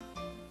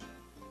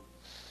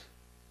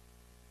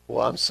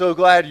Well, I'm so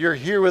glad you're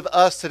here with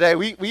us today.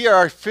 We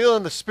are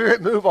feeling the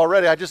Spirit move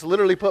already. I just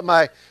literally put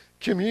my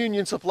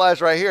communion supplies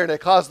right here, and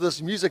it caused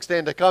this music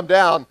stand to come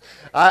down.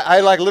 I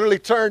like literally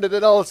turned, and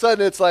then all of a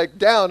sudden it's like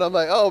down. I'm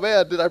like, oh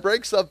man, did I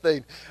break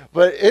something?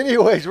 But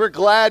anyways, we're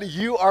glad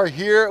you are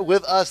here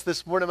with us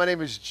this morning. My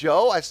name is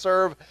Joe. I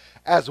serve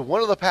as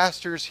one of the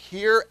pastors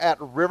here at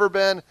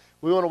Riverbend.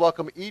 We want to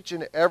welcome each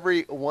and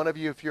every one of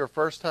you. If you're a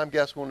first-time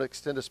guest, we want to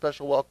extend a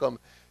special welcome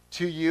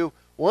to you.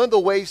 One of the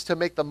ways to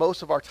make the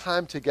most of our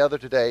time together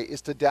today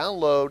is to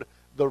download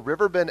the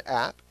Riverbend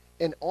app.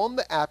 And on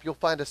the app, you'll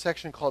find a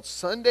section called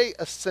Sunday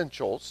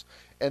Essentials.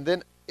 And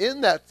then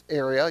in that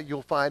area,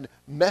 you'll find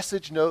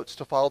message notes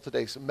to follow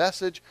today's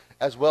message,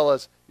 as well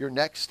as your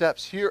next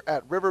steps here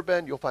at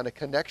Riverbend. You'll find a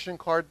connection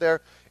card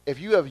there. If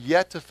you have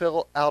yet to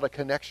fill out a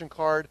connection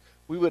card,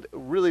 we would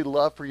really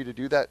love for you to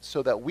do that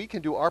so that we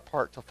can do our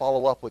part to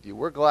follow up with you.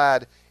 We're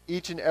glad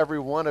each and every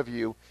one of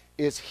you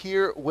is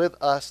here with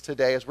us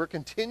today as we're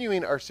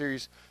continuing our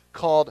series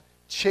called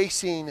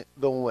Chasing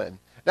the Wind.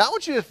 Now, I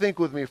want you to think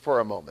with me for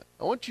a moment.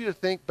 I want you to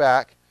think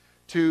back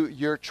to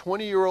your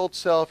 20-year-old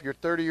self, your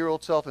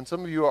 30-year-old self, and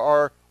some of you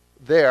are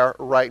there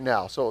right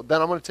now. So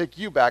then I'm going to take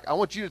you back. I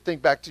want you to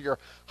think back to your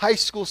high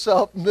school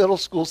self, middle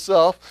school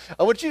self.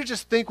 I want you to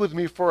just think with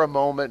me for a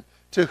moment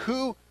to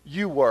who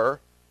you were,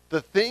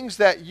 the things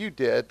that you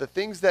did, the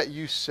things that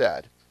you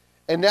said.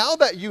 And now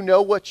that you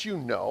know what you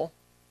know,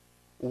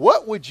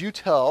 what would you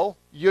tell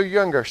your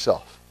younger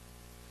self?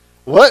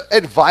 What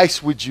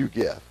advice would you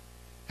give?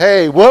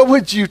 Hey, what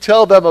would you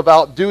tell them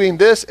about doing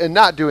this and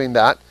not doing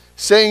that,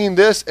 saying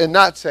this and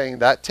not saying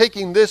that,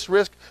 taking this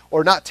risk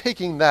or not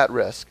taking that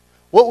risk?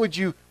 What would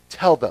you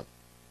tell them?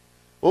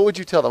 What would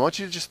you tell them? I want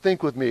you to just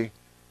think with me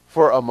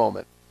for a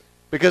moment.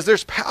 Because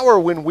there's power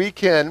when we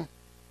can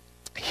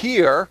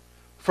hear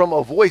from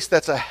a voice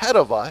that's ahead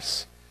of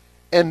us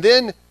and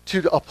then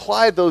to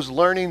apply those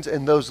learnings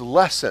and those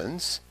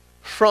lessons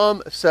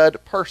from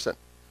said person.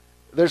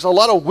 There's a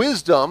lot of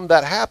wisdom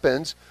that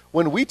happens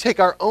when we take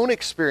our own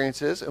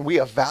experiences and we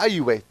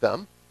evaluate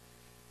them,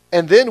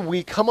 and then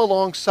we come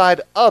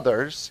alongside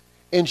others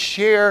and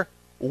share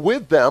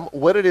with them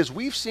what it is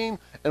we've seen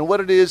and what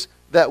it is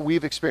that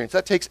we've experienced.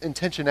 That takes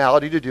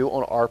intentionality to do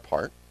on our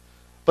part.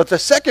 But the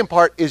second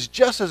part is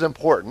just as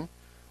important,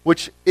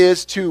 which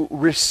is to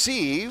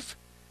receive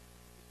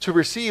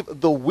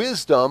the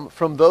wisdom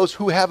from those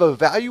who have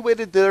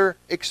evaluated their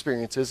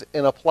experiences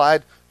and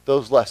applied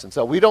those lessons.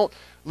 Now, we don't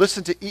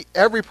listen to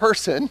every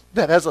person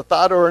that has a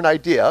thought or an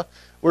idea.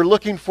 We're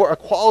looking for a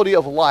quality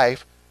of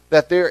life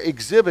that they're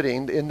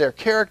exhibiting in their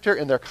character,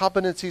 in their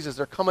competencies as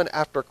they're coming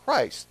after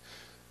Christ.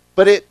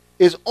 But it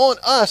is on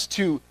us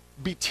to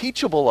be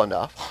teachable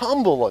enough,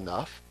 humble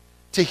enough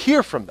to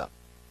hear from them,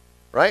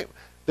 right?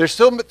 There's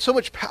so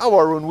much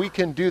power when we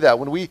can do that,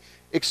 when we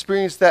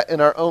experience that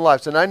in our own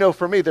lives. And I know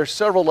for me, there's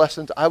several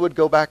lessons I would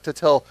go back to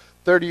tell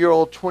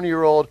 30-year-old,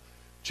 20-year-old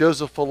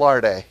Joseph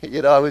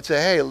Velarde. I would say,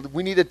 hey,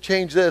 we need to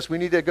change this. We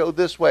need to go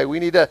this way.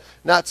 We need to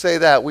not say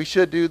that. We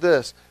should do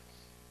this.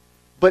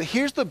 But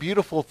here's the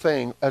beautiful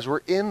thing. As we're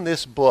in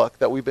this book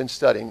that we've been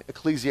studying,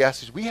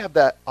 Ecclesiastes, we have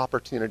that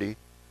opportunity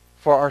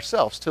for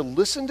ourselves to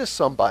listen to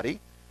somebody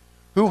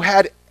who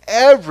had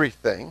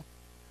everything,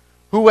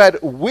 who had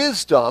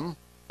wisdom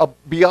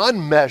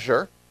beyond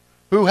measure,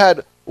 who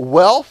had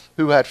wealth,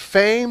 who had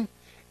fame.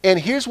 And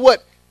here's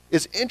what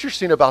is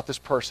interesting about this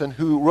person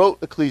who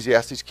wrote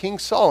Ecclesiastes, King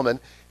Solomon.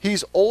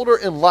 He's older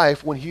in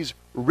life when he's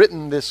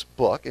written this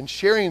book and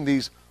sharing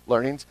these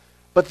learnings.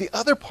 But the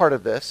other part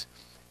of this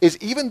is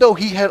even though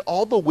he had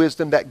all the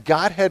wisdom that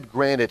God had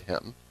granted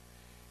him,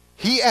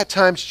 he at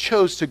times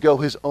chose to go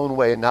his own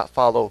way and not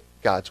follow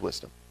God's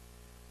wisdom.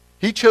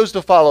 He chose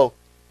to follow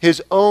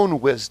his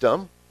own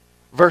wisdom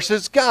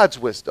versus God's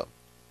wisdom.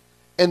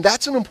 And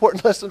that's an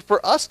important lesson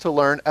for us to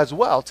learn as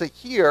well, to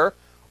hear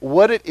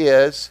what it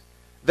is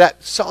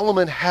that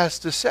Solomon has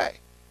to say.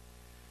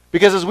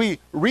 Because as we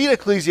read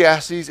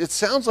Ecclesiastes, it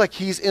sounds like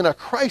he's in a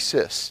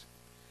crisis.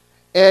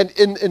 And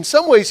in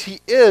some ways he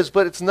is,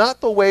 but it's not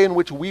the way in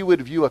which we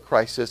would view a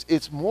crisis.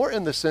 It's more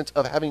in the sense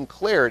of having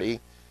clarity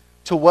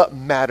to what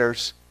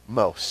matters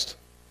most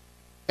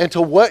and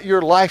to what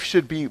your life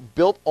should be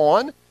built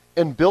on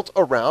and built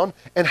around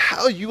and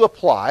how you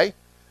apply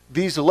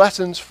these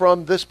lessons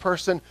from this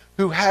person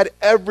who had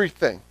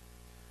everything.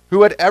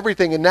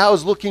 And now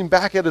is looking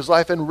back at his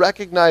life and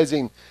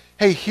recognizing,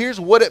 hey, here's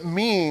what it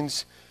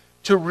means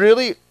to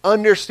really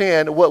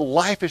understand what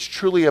life is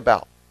truly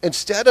about.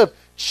 Instead of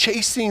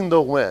chasing the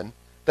wind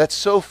that's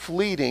so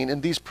fleeting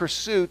in these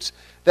pursuits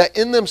that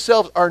in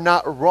themselves are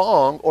not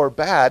wrong or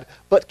bad,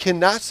 but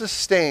cannot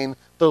sustain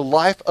the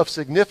life of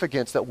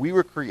significance that we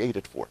were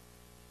created for.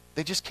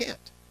 They just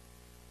can't.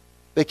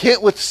 They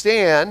can't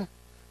withstand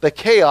the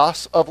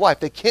chaos of life.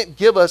 They can't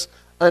give us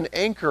an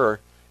anchor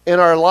in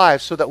our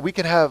lives so that we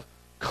can have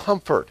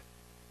comfort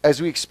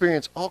as we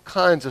experience all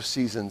kinds of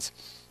seasons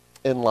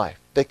in life.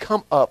 They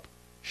come up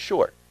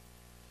short.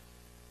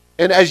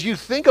 And as you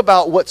think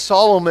about what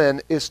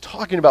Solomon is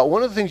talking about,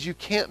 one of the things you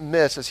can't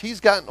miss as he's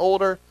gotten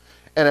older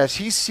and as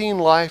he's seen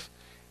life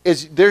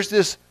is there's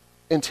this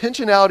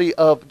intentionality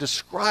of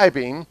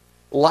describing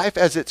life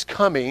as it's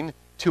coming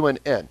to an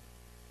end.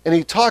 And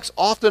he talks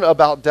often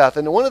about death.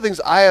 And one of the things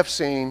I have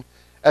seen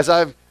as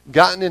I've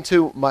gotten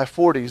into my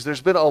 40s,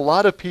 there's been a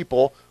lot of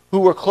people who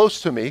were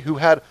close to me, who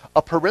had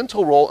a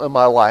parental role in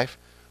my life,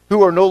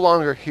 who are no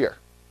longer here.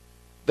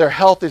 Their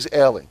health is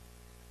ailing.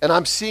 And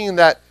I'm seeing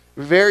that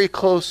very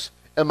close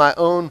in my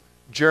own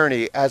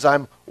journey as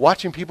I'm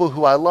watching people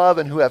who I love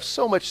and who have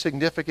so much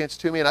significance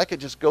to me. And I could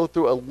just go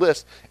through a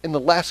list in the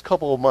last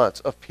couple of months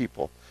of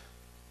people.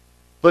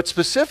 But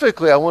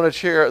specifically, I want to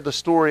share the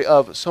story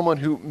of someone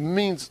who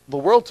means the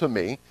world to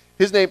me.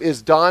 His name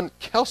is Don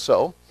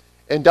Kelso.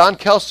 And Don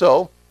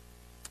Kelso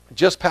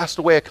just passed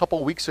away a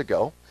couple weeks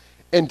ago.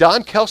 And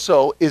Don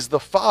Kelso is the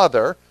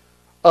father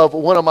of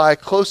one of my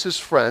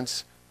closest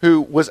friends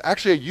who was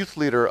actually a youth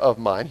leader of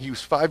mine. He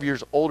was 5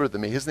 years older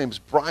than me. His name is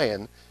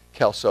Brian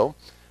Kelso.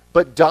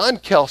 But Don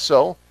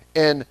Kelso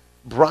and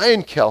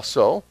Brian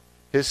Kelso,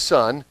 his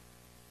son,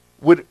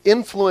 would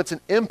influence and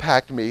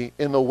impact me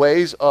in the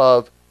ways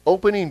of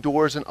opening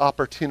doors and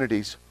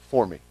opportunities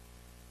for me.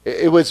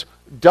 It was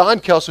Don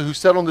Kelso who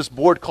sat on this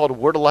board called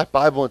Word of Life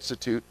Bible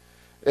Institute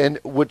and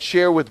would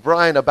share with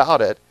Brian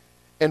about it.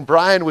 And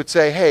Brian would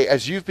say, hey,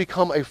 as you've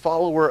become a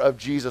follower of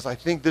Jesus, I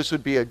think this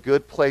would be a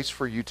good place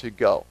for you to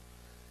go.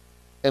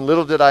 And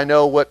little did I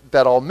know what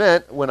that all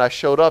meant when I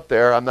showed up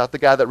there. I'm not the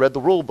guy that read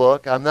the rule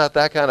book. I'm not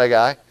that kind of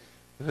guy.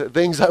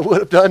 Things I would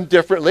have done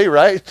differently,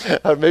 right?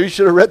 Maybe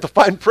should have read the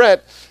fine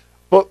print.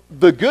 But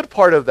the good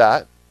part of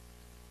that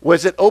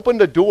was it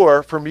opened a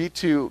door for me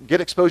to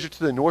get exposure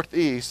to the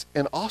Northeast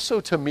and also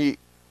to meet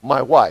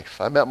my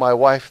wife. I met my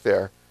wife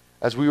there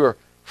as we were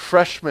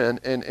freshmen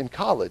in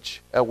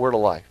college at Word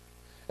of Life.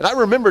 And I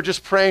remember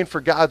just praying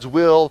for God's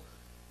will,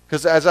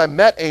 because as I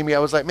met Amy, I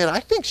was like, man, I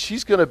think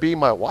she's going to be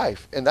my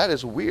wife. And that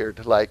is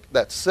weird, like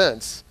that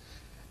sense.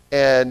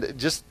 And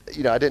just,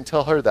 I didn't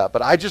tell her that,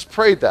 but I just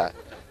prayed that.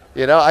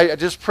 I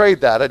just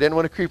prayed that. I didn't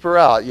want to creep her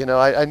out.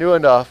 I knew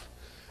enough.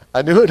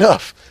 I knew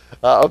enough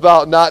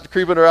about not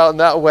creeping her out in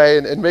that way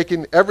and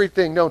making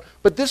everything known.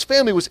 But this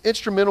family was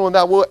instrumental in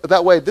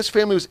that way. This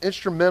family was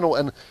instrumental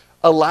in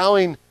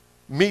allowing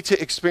me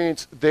to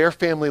experience their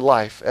family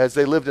life as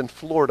they lived in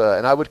Florida.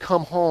 And I would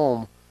come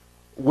home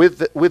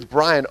with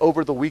Brian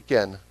over the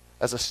weekend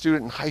as a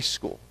student in high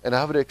school. And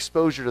I had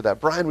exposure to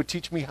that. Brian would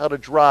teach me how to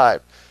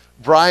drive.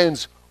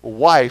 Brian's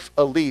wife,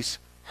 Elise,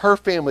 her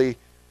family,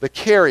 the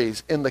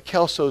Careys and the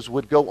Kelsos,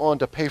 would go on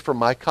to pay for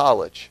my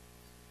college.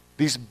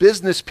 These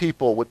business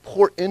people would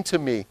pour into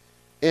me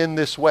in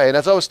this way. And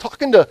as I was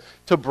talking to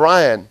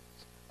Brian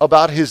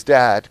about his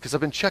dad, because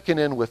I've been checking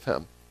in with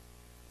him,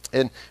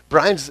 and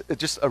Brian's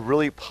just a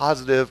really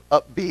positive,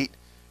 upbeat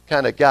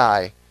kind of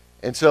guy.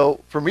 And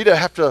so for me to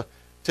have to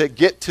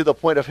get to the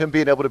point of him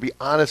being able to be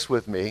honest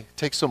with me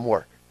takes some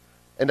work.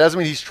 And doesn't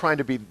mean he's trying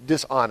to be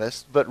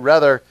dishonest, but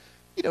rather,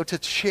 to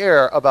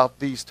share about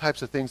these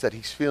types of things that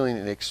he's feeling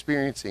and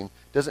experiencing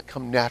doesn't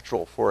come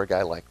natural for a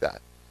guy like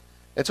that.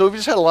 And so we've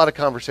just had a lot of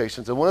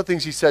conversations. And one of the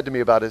things he said to me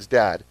about his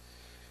dad,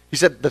 he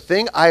said, the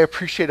thing I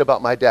appreciate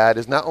about my dad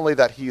is not only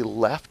that he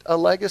left a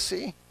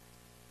legacy,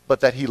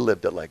 but that he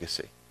lived a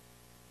legacy.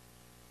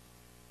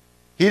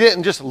 He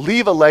didn't just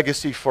leave a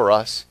legacy for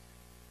us.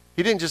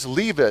 He didn't just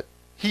leave it.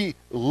 He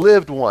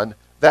lived one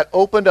that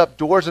opened up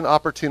doors and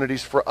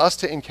opportunities for us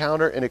to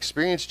encounter and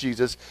experience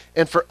Jesus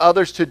and for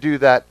others to do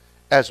that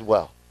as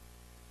well.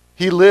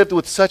 He lived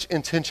with such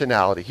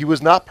intentionality. He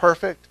was not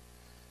perfect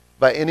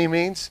by any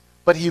means,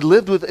 but he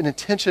lived with an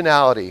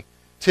intentionality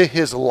to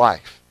his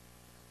life.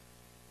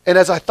 And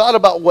as I thought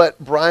about what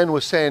Brian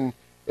was saying,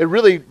 it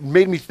really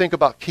made me think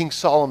about King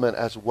Solomon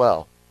as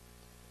well.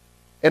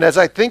 And as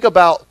I think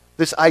about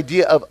this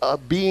idea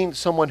of being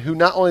someone who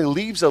not only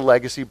leaves a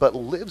legacy, but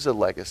lives a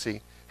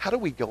legacy, how do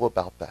we go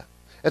about that?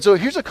 And so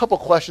here's a couple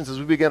questions as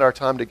we begin our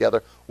time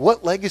together.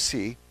 What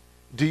legacy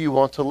do you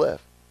want to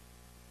live?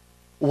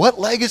 What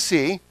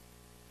legacy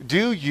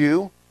do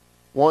you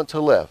want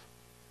to live?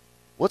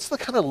 What's the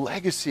kind of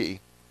legacy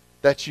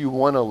that you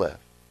want to live?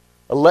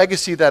 A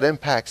legacy that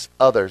impacts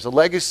others, a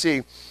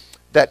legacy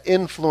that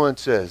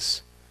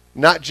influences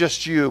not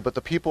just you, but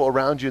the people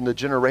around you and the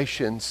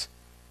generations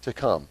to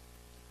come.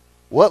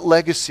 What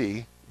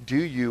legacy do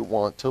you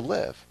want to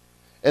live?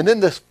 And then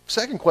the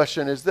second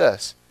question is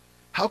this: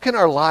 how can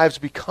our lives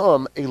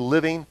become a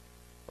living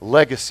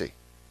legacy?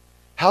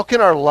 How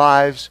can our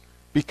lives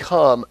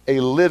become a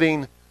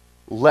living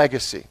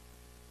legacy?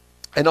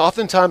 And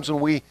oftentimes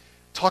when we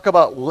talk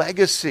about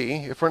legacy,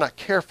 if we're not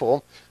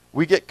careful,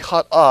 we get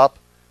caught up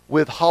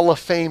with Hall of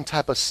Fame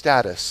type of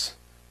status,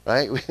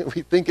 right?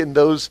 We think in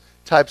those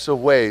types of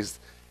ways.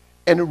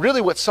 And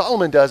really what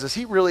Solomon does is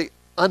he really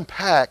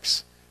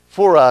unpacks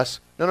for us,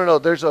 no,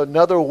 there's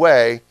another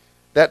way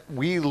that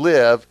we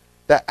live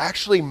that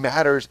actually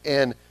matters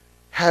and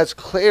has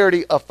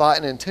clarity of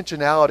thought and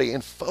intentionality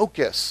and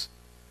focus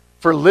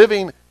for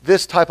living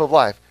this type of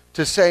life,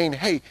 to saying,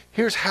 hey,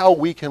 here's how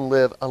we can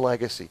live a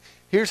legacy.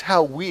 Here's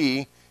how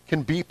we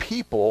can be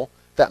people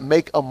that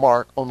make a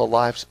mark on the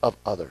lives of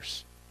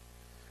others.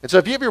 And so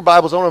if you have your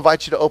Bibles, I want to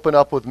invite you to open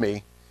up with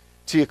me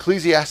to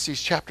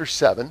Ecclesiastes chapter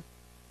 7.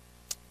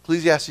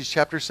 Ecclesiastes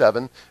chapter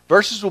 7.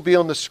 Verses will be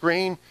on the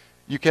screen.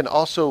 You can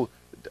also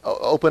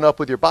open up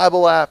with your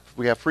Bible app.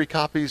 We have free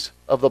copies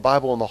of the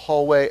Bible in the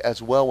hallway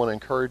as well. I want to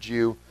encourage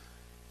you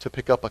to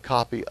pick up a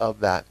copy of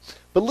that.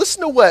 But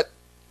listen to what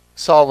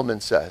Solomon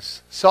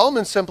says.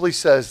 Solomon simply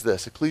says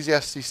this,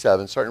 Ecclesiastes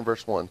 7, starting in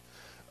verse 1.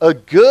 A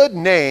good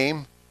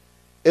name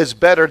is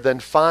better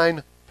than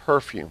fine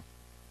perfume.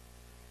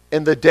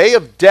 In the day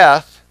of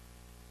death,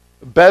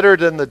 better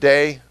than the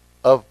day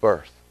of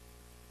birth.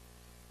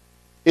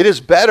 It is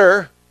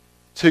better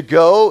to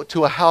go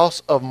to a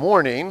house of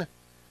mourning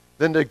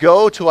than to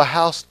go to a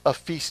house of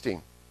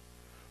feasting.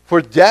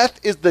 For death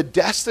is the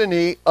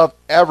destiny of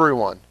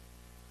everyone.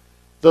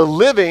 The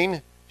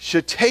living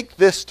should take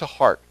this to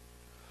heart.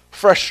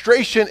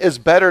 Frustration is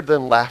better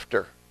than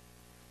laughter,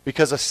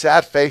 because a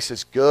sad face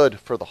is good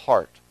for the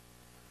heart.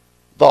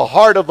 The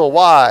heart of the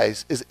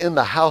wise is in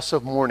the house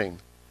of mourning,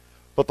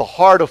 but the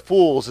heart of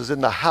fools is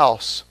in the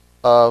house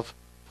of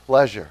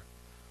pleasure.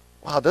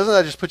 Wow, doesn't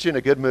that just put you in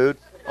a good mood?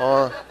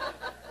 I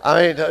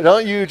mean,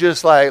 don't you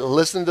just like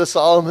listen to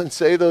Solomon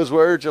say those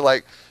words? You're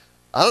like,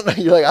 I don't know.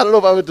 You're like, I don't know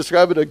if I would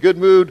describe it a good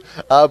mood,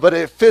 but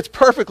it fits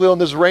perfectly on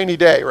this rainy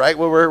day, right?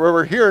 Where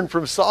we're hearing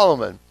from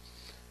Solomon.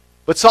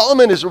 But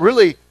Solomon is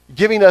really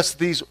giving us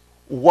these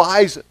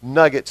wise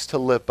nuggets to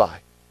live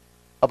by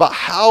about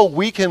how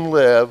we can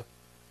live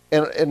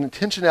in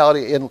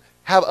intentionality and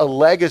have a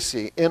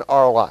legacy in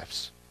our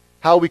lives.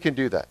 How we can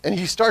do that. And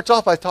he starts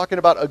off by talking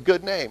about a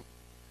good name.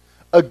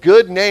 A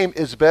good name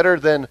is better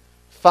than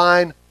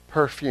fine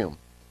perfume.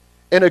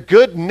 And a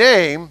good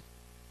name,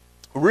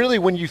 really,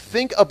 when you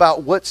think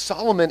about what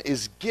Solomon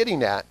is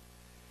getting at,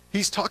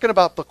 he's talking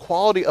about the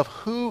quality of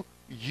who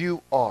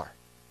you are,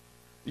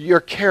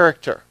 your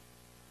character,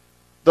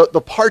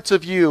 the parts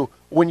of you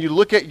when you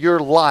look at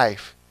your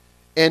life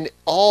and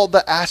all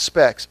the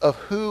aspects of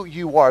who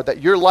you are,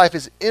 that your life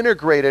is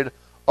integrated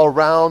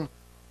around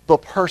the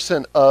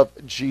person of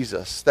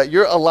Jesus, that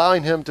you're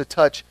allowing him to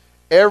touch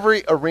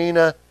every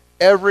arena,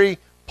 every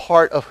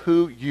part of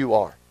who you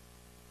are.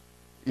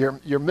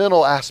 Your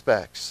mental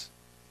aspects,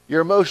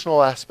 your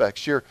emotional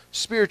aspects, your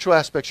spiritual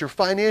aspects, your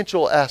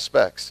financial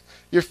aspects,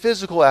 your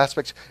physical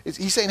aspects.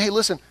 He's saying, hey,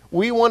 listen,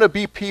 we want to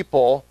be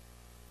people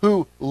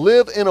who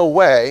live in a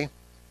way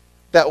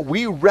that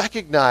we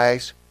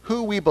recognize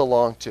who we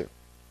belong to.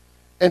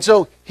 And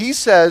so he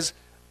says,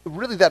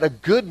 really, that a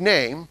good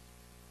name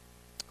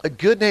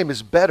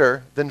is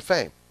better than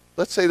fame.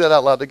 Let's say that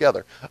out loud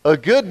together. A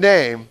good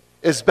name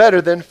is better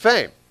than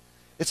fame.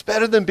 It's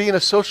better than being a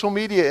social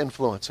media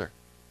influencer.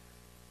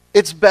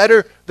 It's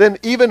better than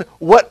even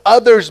what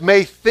others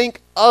may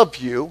think of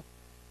you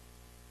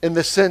in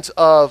the sense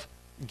of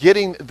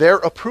getting their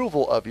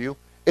approval of you.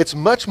 It's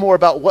much more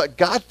about what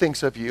God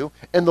thinks of you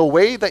and the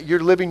way that you're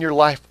living your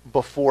life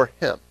before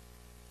him.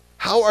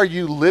 How are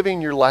you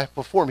living your life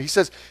before him? He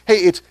says,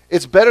 hey,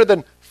 it's better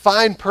than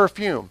fine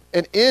perfume.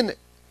 And in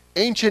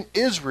ancient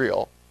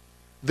Israel,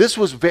 this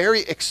was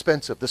very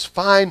expensive, this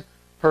fine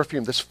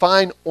perfume, this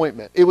fine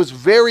ointment. It was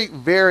very,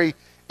 very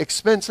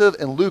expensive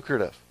and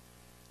lucrative.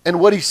 And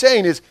what he's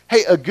saying is,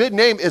 hey, a good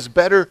name is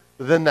better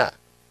than that.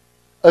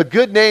 A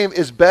good name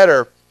is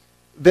better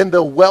than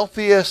the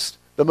wealthiest,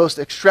 the most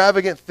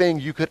extravagant thing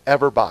you could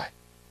ever buy.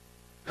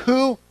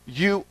 Who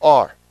you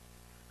are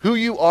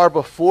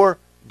before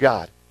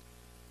God,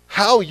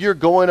 how you're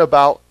going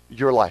about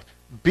your life,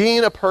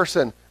 being a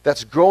person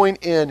that's growing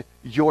in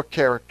your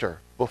character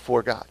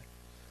before God.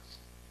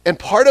 And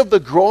part of the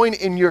growing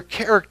in your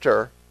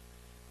character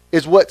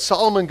is what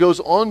Solomon goes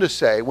on to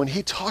say when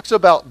he talks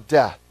about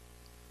death.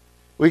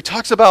 When he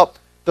talks about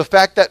the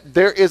fact that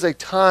there is a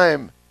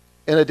time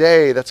and a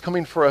day that's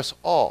coming for us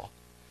all.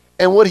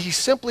 And what he's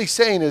simply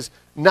saying is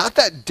not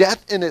that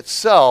death in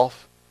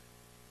itself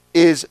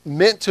is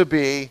meant to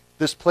be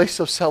this place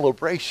of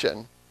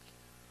celebration,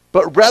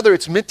 but rather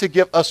it's meant to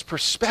give us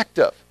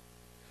perspective.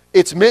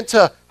 It's meant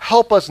to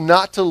help us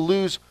not to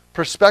lose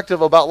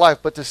perspective about life,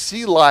 but to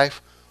see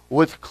life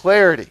with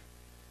clarity.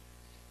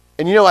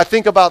 And I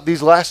think about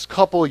these last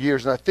couple of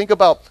years, and I think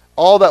about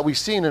all that we've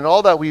seen and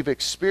all that we've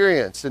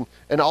experienced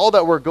and all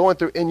that we're going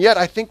through. And yet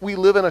I think we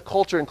live in a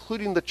culture,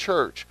 including the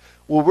church,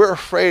 where we're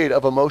afraid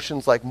of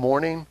emotions like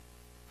mourning,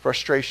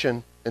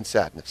 frustration, and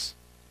sadness.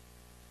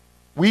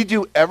 We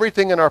do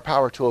everything in our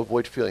power to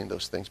avoid feeling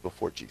those things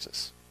before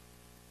Jesus.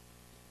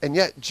 And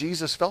yet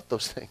Jesus felt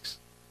those things.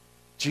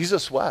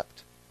 Jesus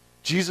wept.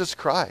 Jesus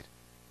cried.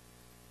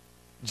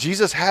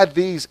 Jesus had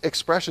these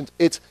expressions.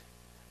 It's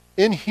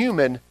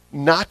inhuman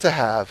not to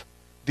have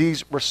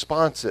these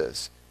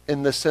responses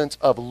in the sense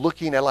of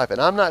looking at life.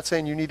 And I'm not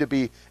saying you need to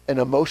be an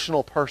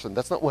emotional person.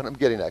 That's not what I'm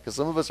getting at, because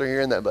some of us are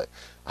hearing that, but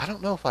I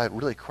don't know if I'd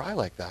really cry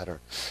like that, or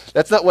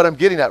that's not what I'm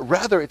getting at.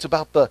 Rather, it's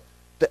about the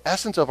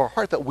essence of our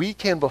heart, that we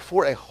can,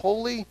 before a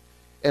holy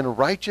and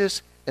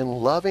righteous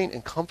and loving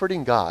and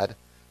comforting God,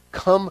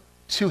 come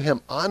to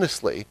him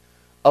honestly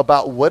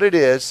about what it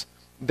is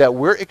that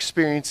we're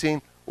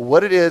experiencing,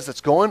 what it is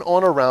that's going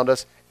on around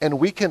us, and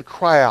we can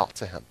cry out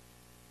to him.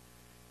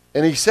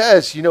 And he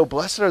says,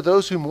 blessed are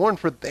those who mourn,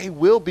 for they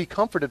will be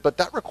comforted. But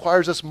that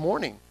requires us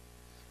mourning.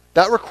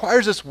 That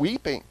requires us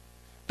weeping.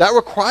 That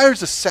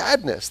requires a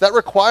sadness. That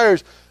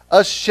requires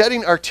us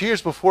shedding our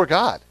tears before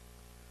God.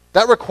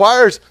 That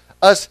requires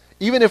us,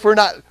 even if we're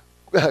not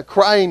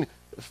crying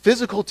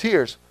physical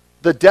tears,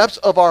 the depths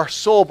of our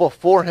soul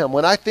before him.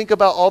 When I think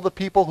about all the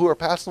people who are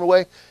passing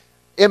away,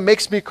 it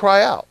makes me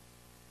cry out.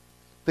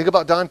 Think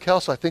about Don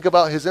Kelso. I think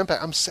about his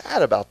impact. I'm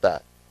sad about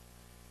that.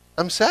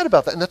 I'm sad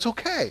about that, and that's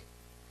okay.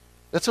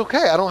 That's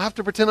okay. I don't have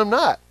to pretend I'm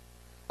not.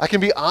 I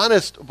can be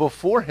honest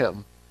before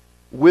him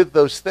with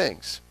those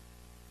things.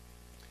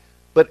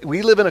 But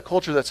we live in a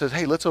culture that says,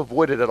 hey, let's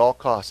avoid it at all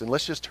costs, and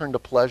let's just turn to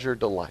pleasure,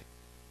 delight.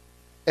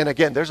 And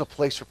again, there's a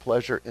place for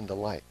pleasure and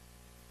delight,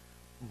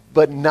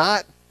 but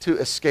not to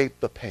escape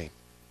the pain.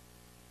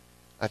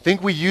 I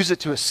think we use it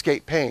to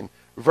escape pain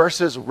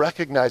versus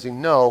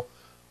recognizing, no,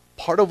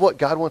 part of what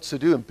God wants to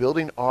do in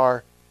building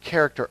our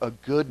character, a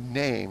good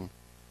name,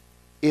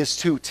 is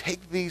to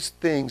take these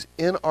things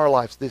in our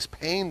lives, this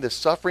pain, this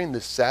suffering,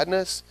 this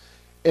sadness,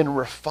 and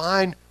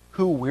refine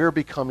who we're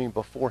becoming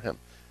before him.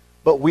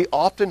 But we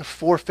often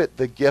forfeit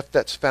the gift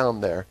that's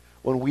found there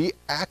when we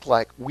act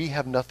like we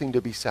have nothing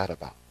to be sad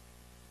about,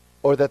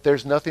 or that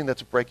there's nothing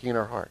that's breaking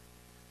our heart.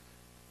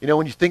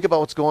 When you think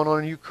about what's going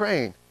on in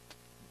Ukraine,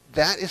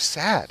 that is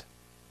sad.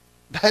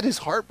 That is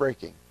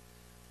heartbreaking.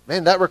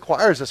 Man, that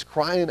requires us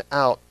crying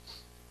out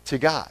to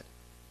God.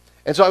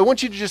 And so I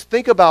want you to just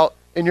think about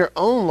in your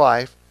own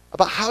life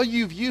about how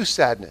you view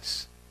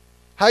sadness,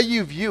 how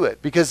you view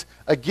it. Because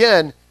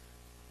again,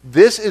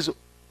 this is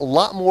a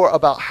lot more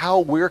about how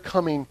we're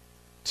coming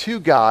to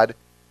God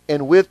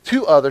and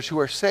to others who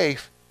are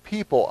safe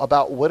people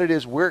about what it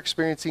is we're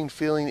experiencing,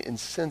 feeling, and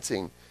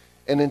sensing.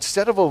 And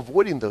instead of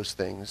avoiding those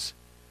things,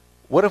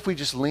 what if we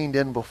just leaned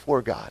in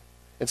before God?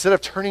 Instead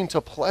of turning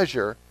to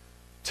pleasure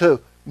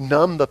to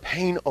numb the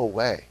pain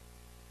away.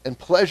 And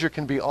pleasure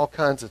can be all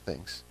kinds of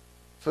things.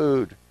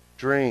 Food,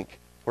 drink,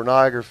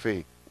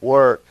 pornography,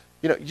 work.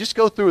 You just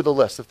go through the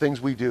list of things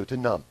we do to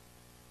numb.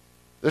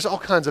 There's all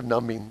kinds of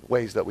numbing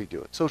ways that we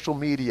do it. Social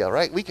media,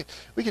 right? We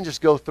can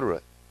just go through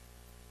it.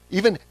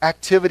 Even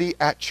activity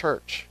at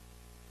church.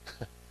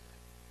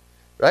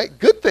 Right?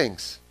 Good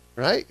things,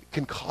 right?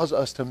 Can cause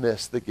us to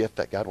miss the gift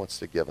that God wants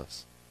to give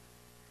us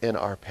in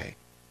our pain.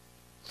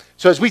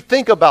 So as we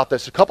think about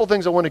this, a couple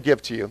things I want to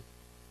give to you.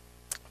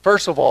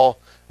 First of all,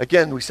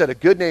 again, we said a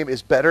good name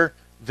is better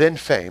than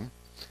fame.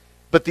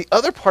 But the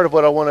other part of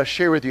what I want to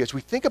share with you is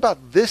we think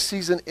about this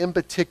season in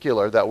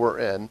particular that we're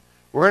in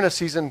a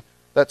season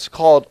that's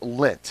called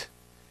Lent.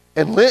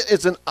 And Lent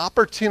is an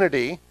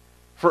opportunity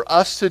for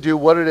us to do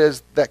what it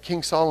is that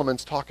King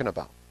Solomon's talking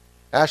about.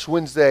 Ash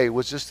Wednesday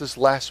was just this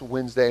last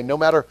Wednesday. No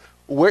matter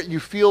what you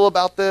feel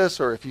about this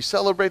or if you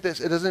celebrate this,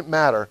 it doesn't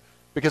matter,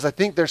 because I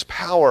think there's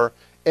power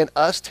in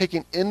us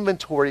taking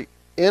inventory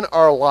in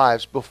our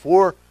lives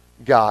before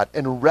God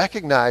and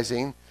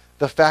recognizing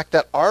the fact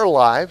that our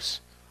lives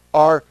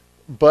are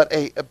but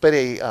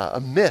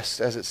a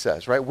mist, as it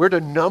says, right? We're to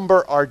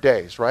number our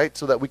days, right?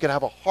 So that we can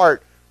have a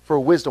heart for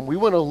wisdom. We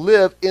want to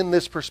live in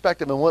this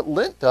perspective. And what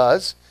Lent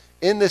does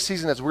in this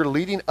season as we're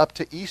leading up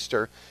to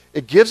Easter,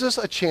 it gives us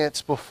a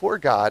chance before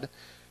God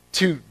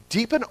to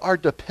deepen our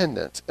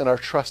dependence and our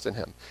trust in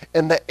him.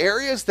 And the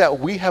areas that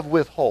we have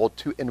withheld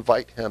to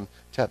invite him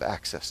to have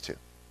access to.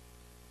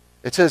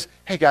 It says,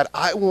 hey, God,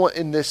 I want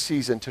in this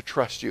season to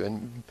trust you.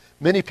 And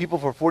many people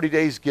for 40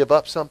 days give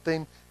up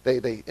something.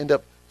 They end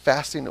up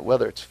fasting,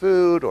 whether it's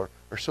food or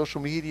social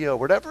media or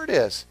whatever it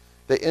is,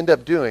 they end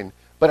up doing.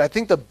 But I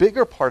think the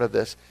bigger part of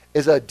this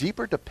is a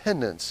deeper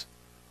dependence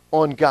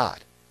on God.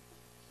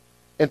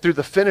 And through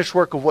the finished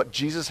work of what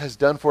Jesus has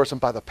done for us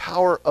and by the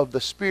power of the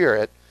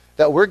Spirit,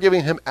 that we're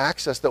giving him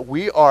access, that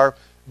we are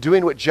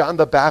doing what John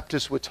the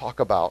Baptist would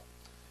talk about.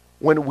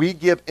 When we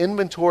give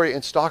inventory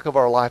and stock of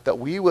our life, that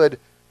we would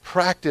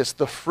practice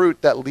the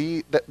fruit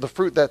the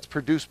fruit that's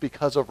produced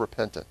because of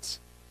repentance.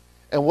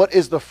 And what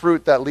is the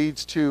fruit that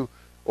leads to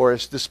or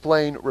is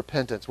displaying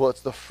repentance? Well,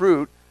 it's the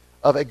fruit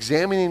of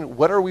examining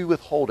what are we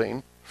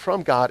withholding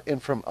from God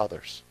and from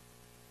others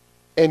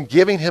and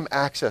giving him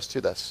access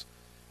to this.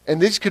 And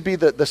these could be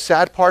the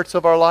sad parts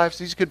of our lives.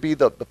 These could be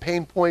the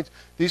pain points.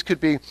 These could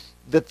be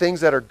the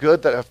things that are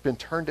good that have been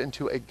turned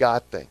into a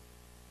God thing.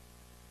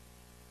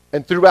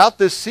 And throughout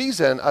this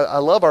season, I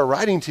love our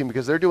writing team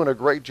because they're doing a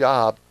great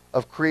job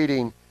of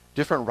creating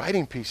different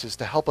writing pieces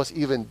to help us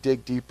even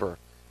dig deeper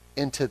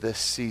into this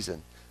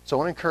season. So I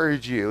want to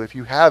encourage you, if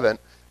you haven't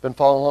been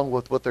following along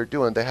with what they're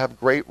doing, they have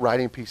great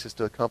writing pieces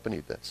to accompany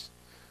this.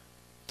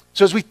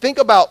 So as we think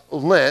about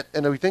Lent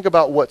and we think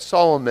about what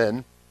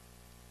Solomon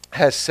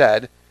has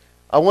said,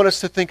 I want us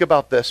to think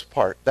about this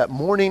part, that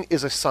mourning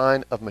is a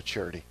sign of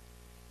maturity.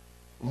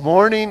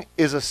 Mourning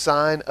is a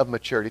sign of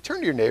maturity. Turn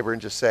to your neighbor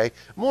and just say,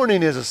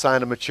 mourning is a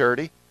sign of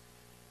maturity.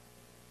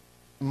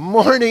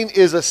 Mourning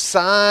is a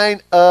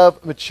sign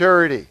of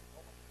maturity.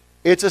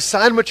 It's a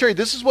sign of maturity.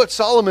 This is what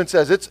Solomon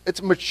says.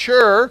 It's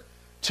mature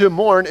to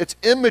mourn. It's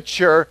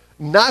immature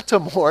not to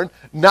mourn,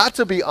 not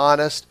to be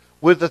honest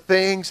with the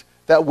things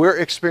that we're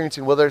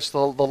experiencing, whether it's the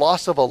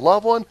loss of a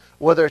loved one,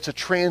 whether it's a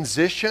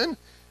transition.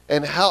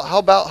 And how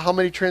about how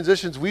many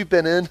transitions we've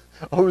been in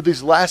over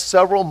these last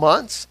several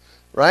months,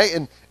 right?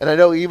 And I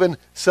know even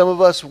some of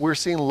us, we're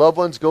seeing loved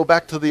ones go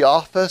back to the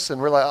office,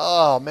 and we're like,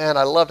 oh man,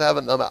 I loved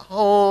having them at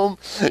home.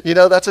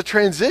 That's a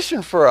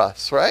transition for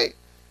us, right?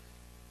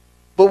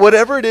 But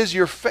whatever it is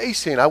you're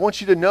facing, I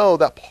want you to know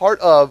that part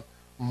of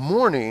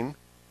mourning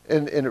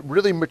and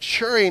really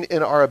maturing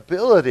in our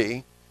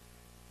ability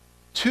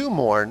to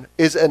mourn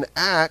is an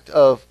act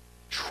of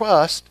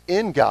trust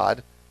in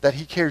God that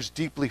he cares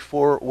deeply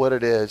for what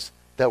it is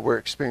that we're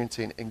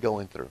experiencing and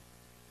going through.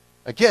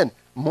 Again,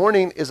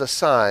 mourning is a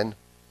sign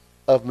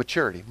of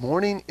maturity.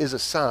 Mourning is a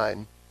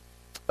sign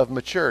of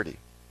maturity.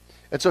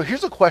 And so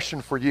here's a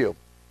question for you.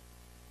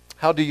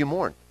 How do you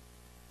mourn?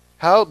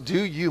 How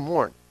do you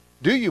mourn?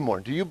 Do you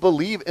mourn? Do you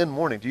believe in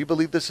mourning? Do you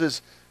believe this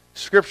is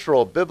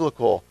scriptural,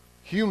 biblical,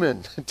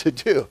 human to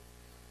do?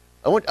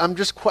 I'm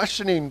just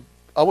questioning.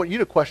 I want you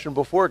to question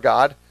before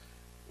God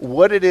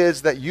what it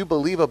is that you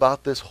believe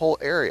about this whole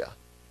area.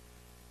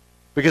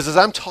 Because as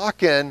I'm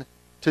talking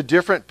to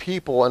different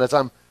people and as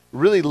I'm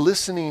really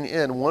listening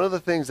in, one of the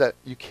things that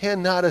you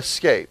cannot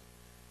escape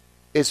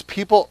is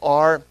people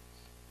are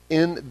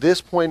in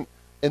this point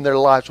in their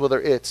lives, whether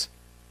it's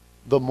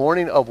the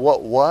mourning of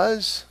what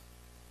was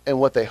and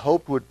what they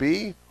hoped would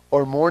be,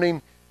 or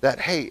mourning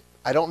that, hey,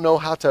 I don't know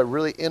how to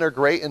really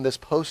integrate in this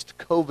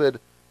post-COVID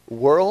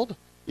world,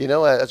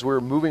 as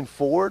we're moving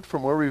forward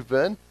from where we've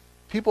been.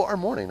 People are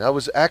mourning. I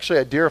was actually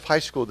at Deer High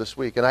School this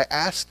week, and I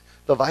asked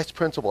the vice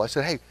principal, I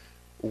said, hey,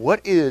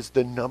 what is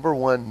the number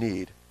one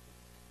need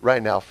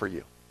right now for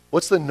you?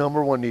 What's the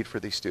number one need for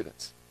these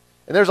students?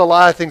 And there's a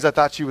lot of things I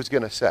thought she was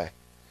going to say.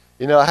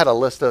 I had a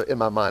list in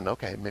my mind.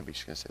 Okay, maybe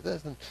she's going to say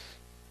this.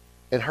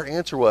 And her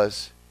answer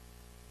was,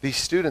 these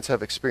students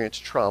have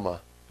experienced trauma,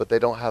 but they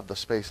don't have the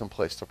space and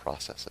place to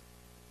process it.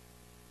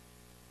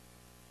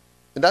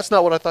 And that's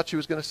not what I thought she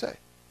was going to say.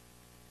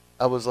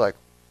 I was like,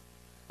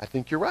 I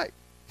think you're right.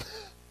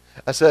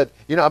 I said,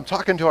 I'm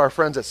talking to our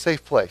friends at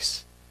Safe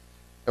Place,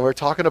 and we're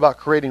talking about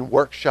creating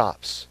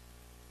workshops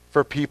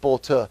for people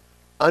to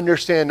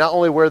understand not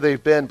only where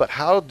they've been, but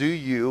how do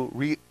you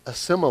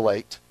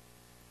re-assimilate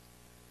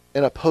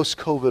in a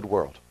post-COVID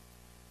world?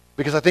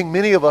 Because I think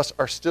many of us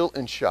are still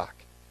in shock.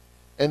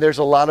 And there's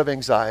a lot of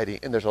anxiety,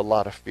 and there's a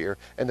lot of fear,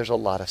 and there's a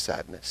lot of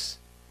sadness.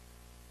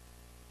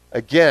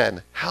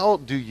 Again, how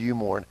do you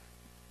mourn?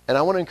 And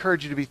I want to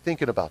encourage you to be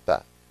thinking about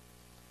that.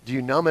 Do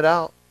you numb it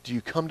out? Do you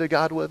come to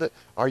God with it?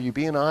 Are you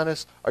being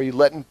honest? Are you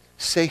letting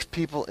safe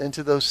people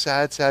into those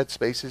sad, sad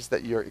spaces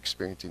that you're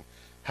experiencing?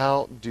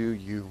 How do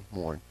you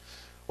mourn?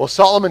 Well,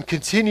 Solomon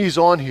continues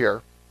on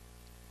here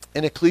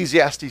in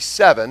Ecclesiastes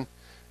 7,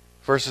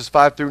 verses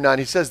 5 through 9.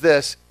 He says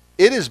this,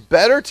 "It is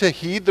better to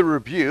heed the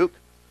rebuke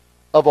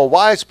of a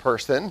wise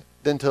person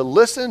than to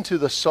listen to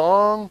the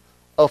song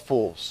of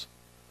fools.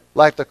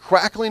 Like the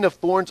crackling of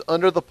thorns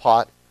under the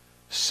pot,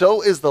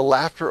 so is the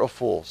laughter of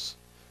fools.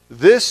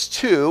 This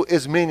too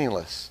is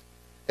meaningless.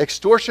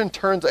 Extortion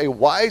turns a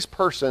wise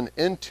person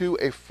into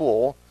a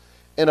fool,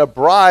 and a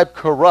bribe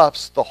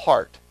corrupts the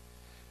heart.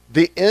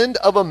 The end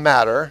of a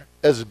matter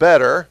is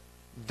better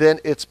than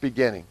its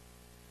beginning,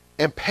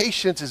 and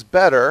patience is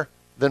better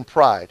than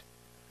pride.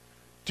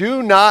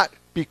 Do not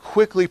be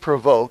quickly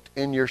provoked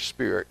in your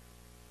spirit,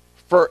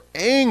 for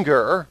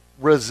anger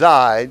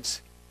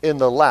resides in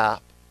the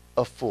lap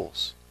of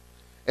fools."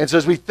 And so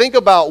as we think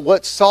about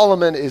what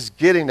Solomon is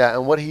getting at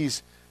and what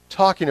he's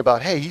talking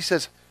about, hey, he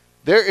says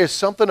there is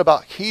something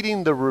about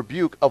heeding the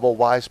rebuke of a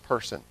wise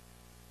person.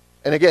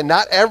 And again,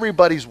 not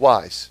everybody's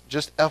wise,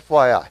 just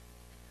FYI.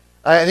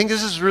 I think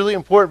this is really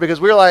important because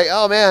we're like,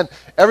 oh man,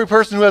 every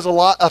person who has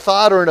a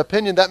thought or an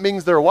opinion, that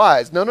means they're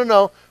wise.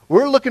 No.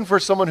 We're looking for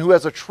someone who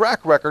has a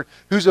track record,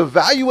 who's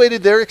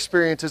evaluated their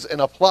experiences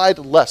and applied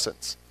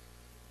lessons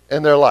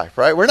in their life,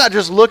 right? We're not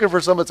just looking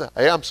for someone to say,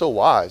 hey, I'm so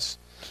wise.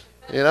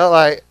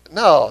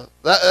 No,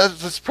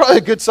 that's probably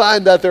a good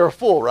sign that they're a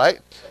fool, right?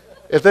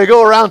 If they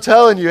go around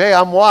telling you, hey,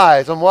 I'm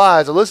wise,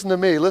 listen to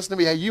me,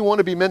 hey, you want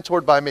to be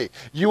mentored by me.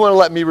 You want to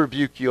let me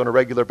rebuke you on a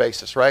regular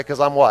basis, right? Because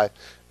I'm wise.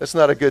 That's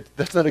not a good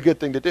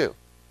thing to do.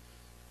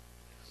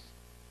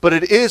 But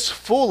it is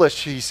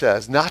foolish, he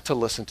says, not to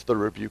listen to the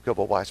rebuke of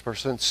a wise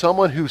person.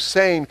 Someone who's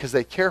saying, because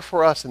they care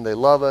for us and they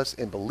love us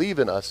and believe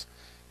in us,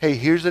 hey,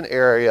 here's an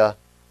area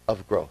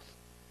of growth.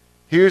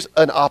 Here's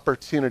an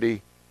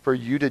opportunity for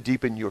you to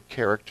deepen your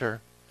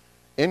character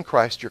in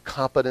Christ, your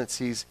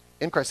competencies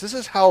in Christ. This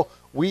is how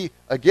we,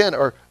 again,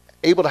 are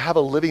able to have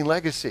a living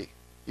legacy.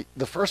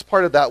 The first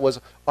part of that was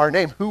our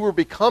name, who we're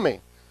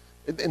becoming,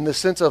 in the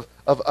sense of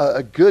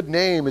a good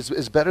name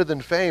is better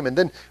than fame. And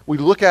then we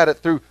look at it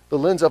through the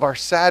lens of our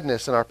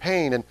sadness and our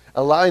pain and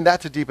allowing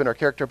that to deepen our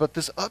character. But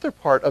this other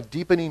part of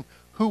deepening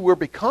who we're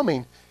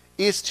becoming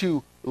is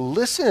to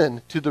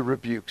listen to the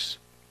rebukes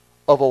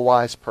of a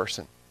wise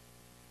person.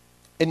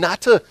 And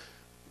not to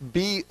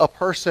be a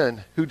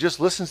person who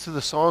just listens to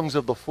the songs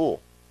of the fool.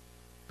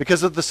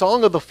 Because of the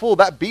song of the fool,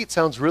 that beat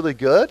sounds really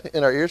good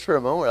in our ears for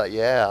a moment. We're like,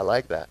 yeah, I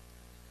like that.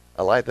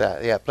 I like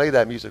that. Yeah, play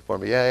that music for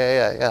me.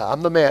 Yeah.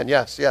 I'm the man.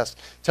 Yes.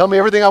 Tell me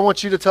everything I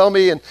want you to tell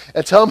me and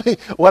tell me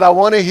what I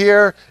want to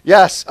hear.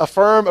 Yes,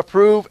 affirm,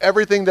 approve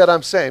everything that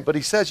I'm saying. But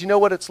he says, you know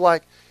what it's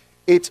like?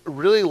 It's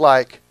really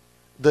like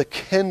the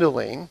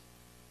kindling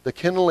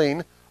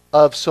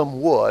of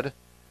some wood,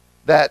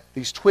 that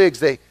these twigs,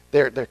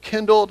 they're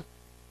kindled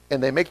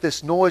and they make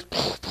this noise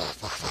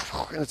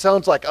and it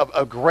sounds like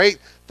a great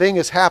thing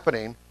is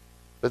happening,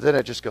 but then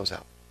it just goes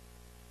out.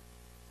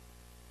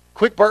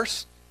 Quick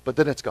burst, but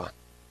then it's gone.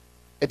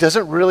 It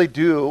doesn't really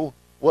do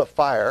what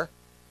fire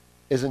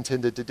is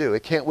intended to do.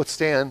 It can't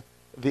withstand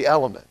the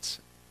elements.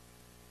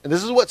 And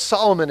this is what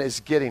Solomon is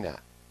getting at.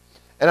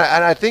 And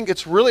I think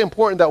it's really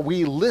important that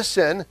we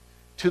listen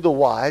to the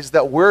wise,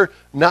 that we're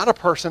not a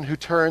person who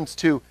turns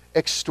to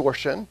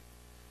extortion,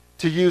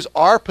 to use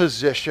our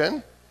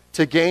position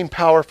to gain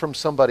power from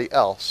somebody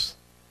else,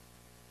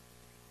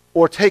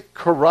 or take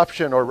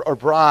corruption or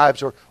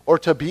bribes, or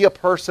to be a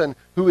person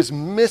who is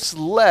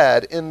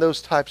misled in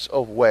those types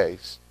of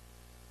ways.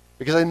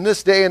 Because in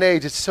this day and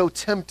age, it's so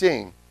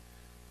tempting.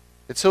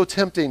 It's so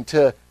tempting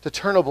to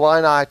turn a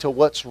blind eye to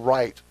what's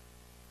right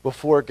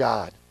before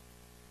God.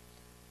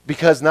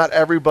 Because not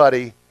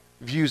everybody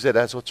views it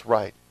as what's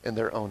right in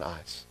their own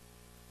eyes.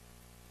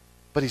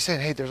 But he's saying,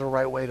 hey, there's a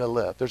right way to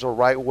live. There's a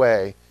right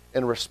way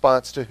in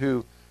response to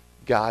who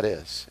God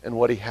is and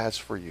what he has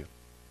for you.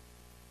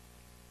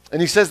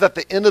 And he says that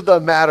the end of the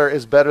matter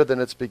is better than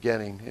its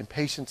beginning. And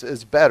patience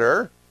is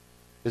better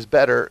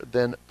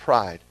than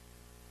pride.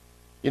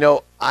 You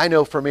know, I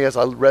know for me, as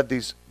I read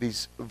these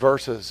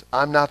verses,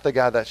 I'm not the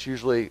guy that's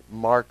usually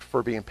marked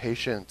for being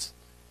patient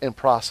in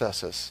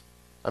processes.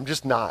 I'm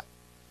just not.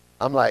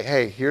 I'm like,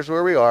 hey, here's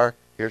where we are.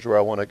 Here's where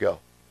I want to go.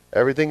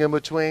 Everything in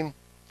between,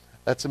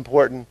 that's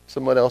important.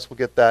 Someone else will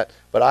get that.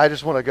 But I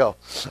just want to go.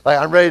 Like,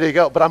 I'm ready to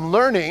go. But I'm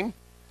learning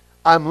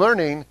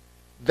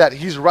that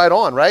he's right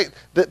on, right?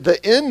 The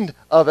end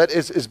of it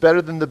is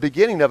better than the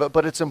beginning of it,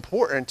 but it's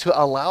important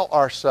to allow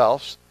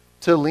ourselves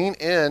to lean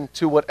in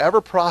to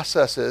whatever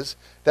processes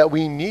that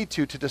we need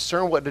to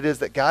discern what it is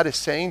that God is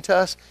saying to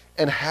us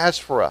and has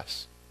for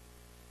us.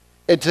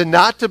 And to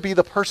not to be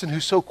the person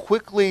who's so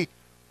quickly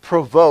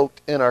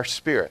provoked in our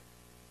spirit.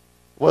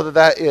 Whether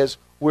that is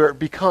we're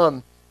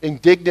become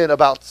indignant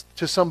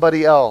to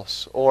somebody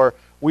else, or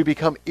we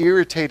become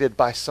irritated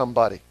by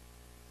somebody.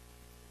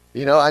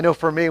 You know, I know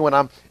for me, when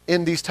I'm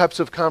in these types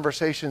of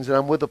conversations and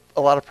I'm with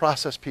a lot of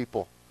process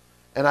people,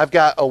 and I've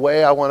got a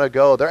way I want to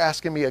go, they're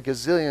asking me a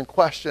gazillion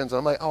questions. And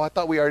I'm like, oh, I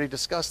thought we already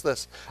discussed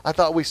this. I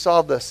thought we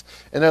solved this.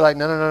 And they're like,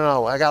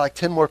 no. I got like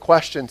 10 more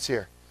questions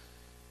here.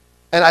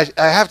 And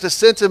I have to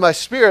sense in my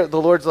spirit,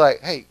 the Lord's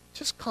like, hey,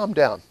 just calm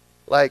down.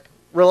 Like,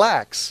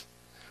 relax.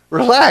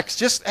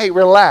 Just, hey,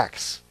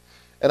 relax.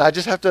 And I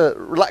just have to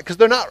relax, because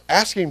they're not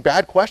asking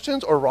bad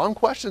questions or wrong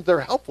questions.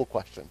 They're helpful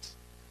questions.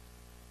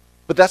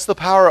 But that's the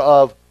power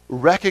of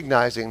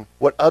recognizing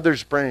what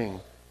others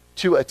bring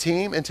to a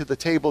team and to the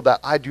table that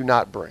I do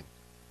not bring.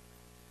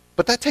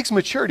 But that takes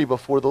maturity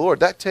before the Lord.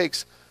 That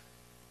takes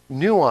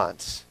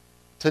nuance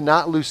to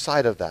not lose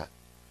sight of that.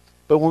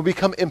 But when we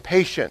become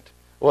impatient,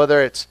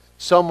 whether it's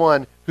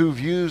someone who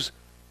views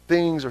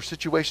things or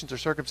situations or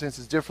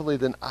circumstances differently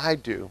than I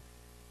do,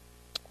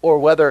 or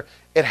whether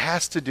it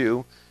has to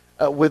do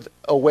with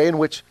a way in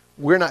which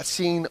we're not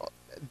seeing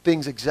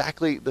things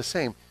exactly the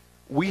same,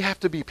 we have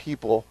to be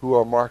people who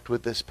are marked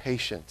with this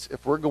patience.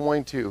 If we're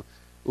going to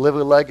live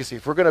a legacy,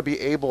 if we're going to be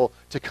able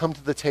to come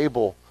to the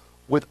table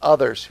with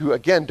others who,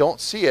 again, don't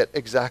see it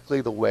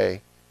exactly the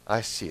way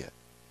I see it.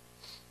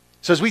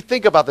 So as we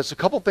think about this, a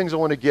couple things I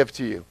want to give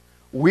to you.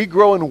 We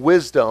grow in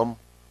wisdom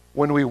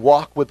when we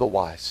walk with the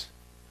wise.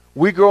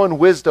 We grow in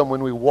wisdom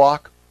when we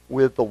walk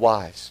with the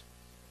wise.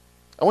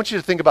 I want you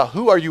to think about,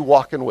 who are you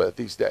walking with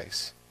these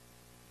days?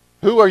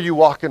 Who are you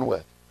walking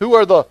with? Who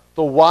are the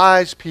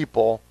wise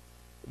people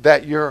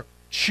that you're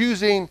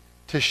choosing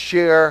to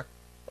share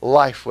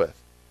life with?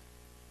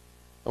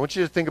 I want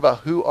you to think about,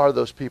 who are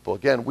those people.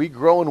 Again, we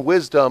grow in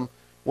wisdom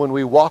when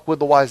we walk with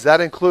the wise.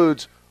 That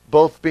includes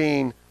both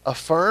being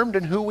affirmed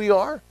in who we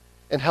are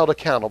and held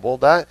accountable.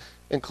 That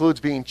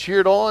includes being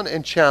cheered on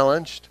and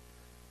challenged.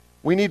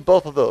 We need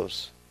both of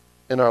those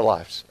in our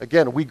lives.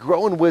 Again, we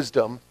grow in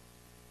wisdom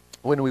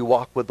when we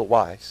walk with the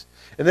wise.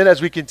 And then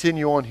as we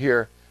continue on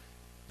here,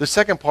 the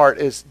second part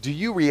is, do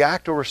you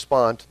react or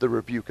respond to the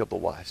rebuke of the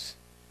wise?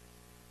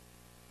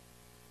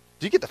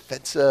 Do you get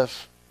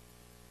defensive?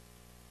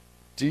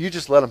 Do you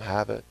just let them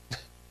have it?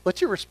 What's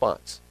your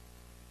response?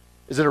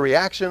 Is it a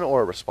reaction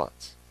or a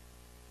response?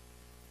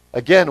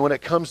 Again, when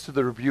it comes to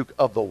the rebuke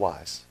of the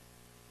wise.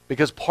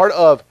 Because part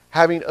of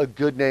having a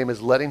good name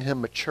is letting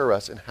him mature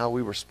us in how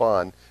we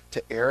respond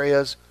to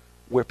areas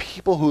where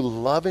people who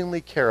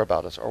lovingly care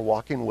about us are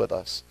walking with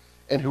us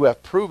and who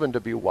have proven to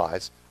be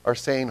wise are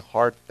saying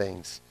hard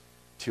things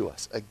to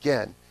us.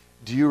 Again,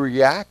 do you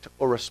react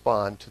or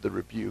respond to the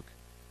rebuke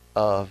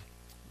of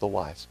the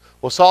wise?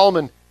 Well,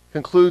 Solomon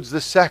concludes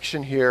this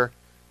section here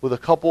with a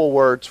couple of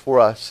words for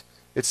us.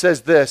 It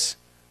says this: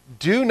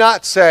 do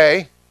not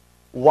say,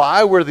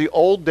 why were the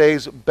old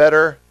days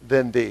better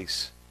than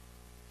these?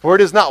 For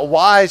it is not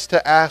wise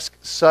to ask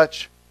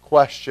such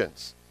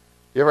questions.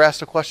 You ever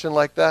asked a question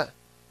like that?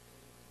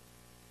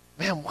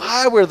 Man,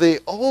 why were the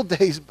old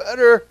days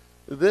better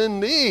than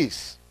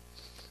these?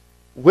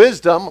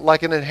 Wisdom,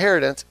 like an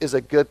inheritance, is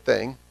a good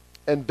thing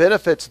and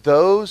benefits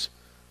those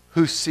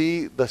who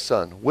see the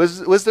sun.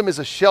 Wisdom is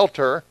a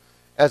shelter,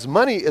 as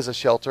money is a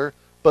shelter,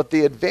 but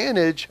the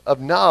advantage of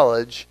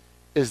knowledge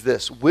is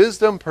this: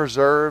 wisdom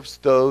preserves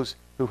those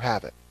who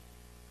have it.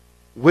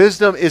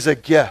 Wisdom is a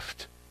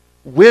gift.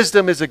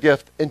 Wisdom is a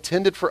gift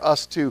intended for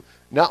us to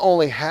not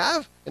only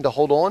have and to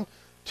hold on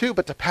to,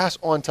 but to pass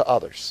on to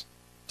others,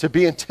 to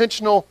be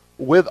intentional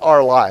with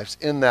our lives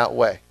in that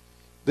way.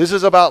 This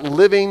is about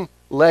living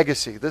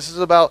legacy. This is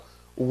about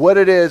what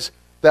it is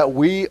that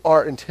we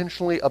are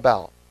intentionally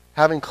about,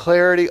 having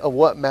clarity of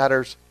what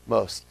matters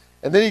most.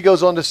 And then he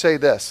goes on to say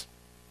this: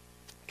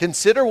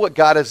 consider what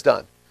God has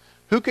done.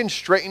 Who can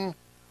straighten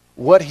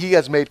what he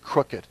has made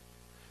crooked?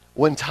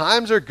 When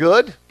times are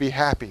good, be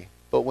happy.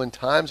 But when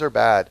times are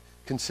bad,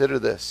 consider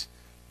this: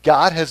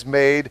 God has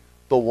made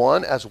the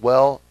one as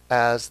well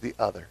as the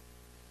other.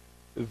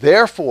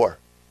 Therefore,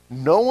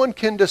 no one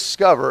can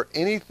discover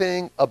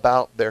anything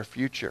about their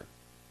future.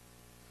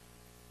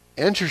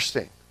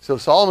 Interesting. So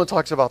Solomon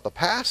talks about the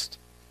past,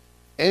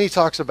 and he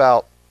talks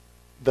about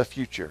the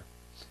future.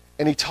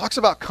 And he talks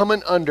about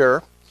coming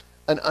under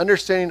an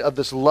understanding of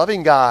this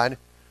loving God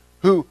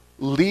who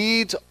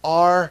leads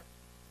our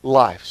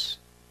lives.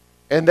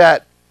 And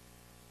that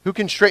who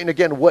can straighten,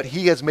 again, what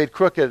he has made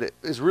crooked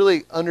is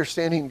really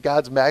understanding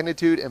God's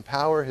magnitude and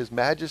power, his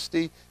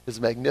majesty,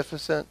 his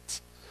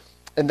magnificence,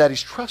 and that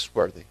he's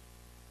trustworthy.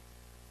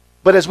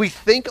 But as we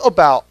think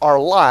about our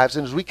lives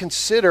and as we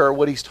consider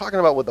what he's talking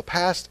about with the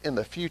past and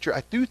the future,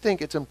 I do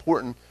think it's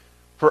important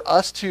for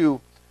us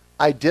to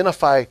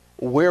identify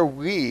where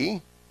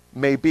we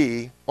may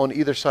be on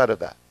either side of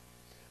that.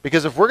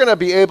 Because if we're going to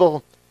be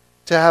able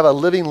to have a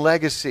living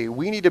legacy,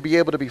 we need to be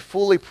able to be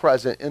fully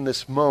present in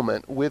this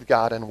moment with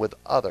God and with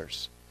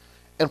others.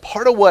 And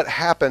part of what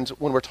happens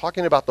when we're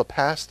talking about the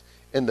past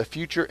and the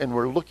future and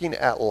we're looking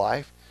at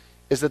life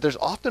is that there's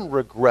often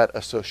regret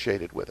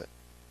associated with it.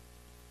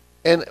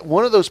 And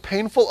one of those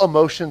painful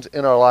emotions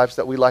in our lives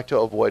that we like to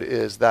avoid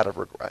is that of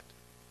regret.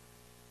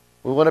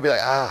 We want to be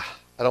like, I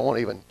don't want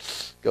to even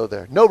go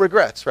there. No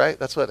regrets, right?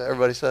 That's what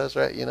everybody says,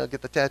 right? You know,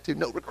 get the tattoo,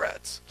 no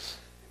regrets.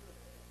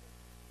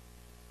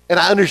 And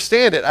I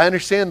understand it. I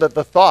understand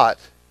the thought.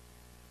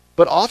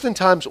 But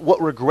oftentimes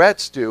what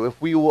regrets do, if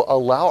we will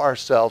allow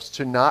ourselves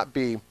to not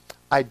be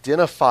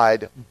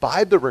identified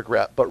by the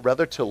regret, but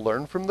rather to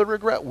learn from the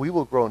regret, we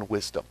will grow in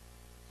wisdom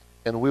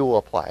and we will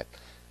apply it.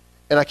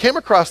 And I came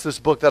across this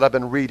book that I've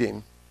been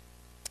reading.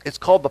 It's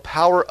called The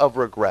Power of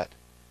Regret.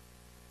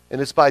 And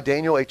it's by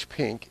Daniel H.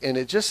 Pink. And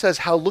it just says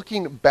how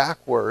looking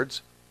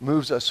backwards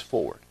moves us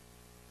forward.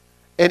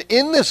 And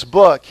in this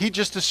book, he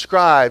just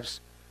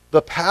describes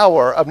the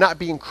power of not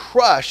being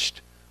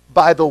crushed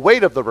by the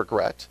weight of the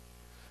regret,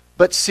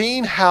 but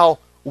seeing how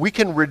we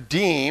can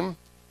redeem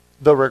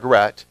the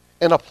regret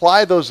and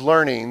apply those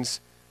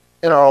learnings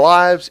in our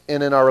lives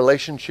and in our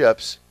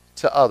relationships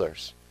to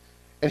others.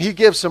 And he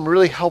gives some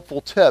really helpful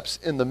tips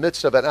in the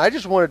midst of it. And I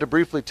just wanted to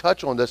briefly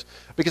touch on this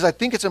because I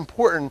think it's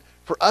important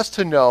for us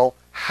to know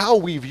how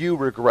we view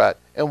regret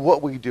and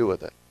what we do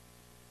with it.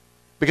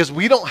 Because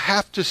we don't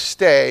have to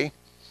stay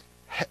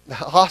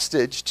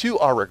hostage to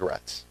our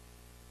regrets.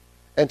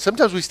 And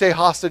sometimes we stay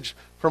hostage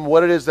from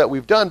what it is that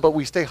we've done, but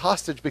we stay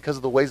hostage because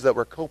of the ways that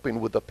we're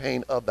coping with the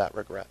pain of that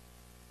regret.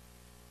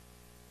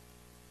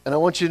 And I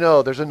want you to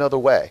know there's another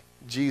way.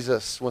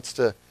 Jesus wants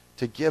to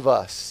give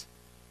us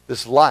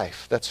this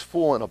life that's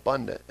full and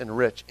abundant and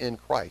rich in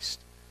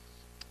Christ.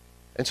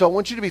 And so I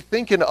want you to be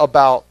thinking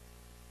about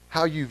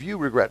how you view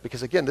regret,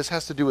 because again, this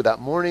has to do with that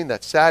mourning,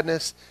 that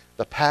sadness,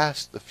 the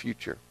past, the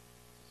future.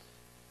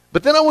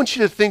 But then I want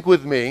you to think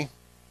with me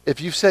if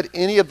you've said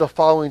any of the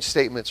following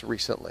statements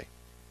recently.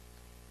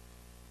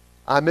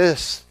 I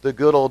miss the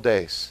good old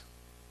days.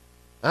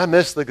 I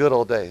miss the good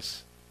old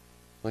days.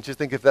 I want you to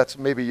think if that's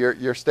maybe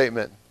your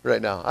statement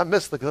right now. I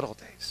miss the good old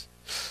days.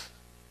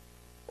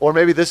 Or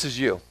maybe this is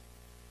you.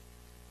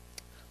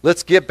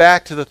 Let's get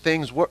back to let's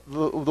get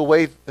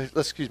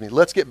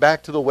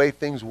back to the way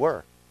things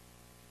were.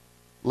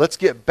 Let's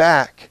get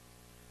back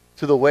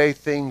to the way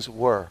things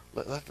were.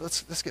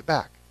 Let's get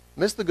back.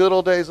 Miss the good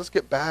old days. Let's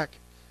get back.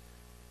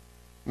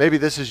 Maybe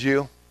this is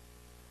you.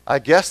 I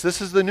guess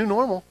this is the new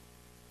normal.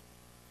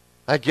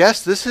 I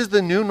guess this is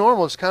the new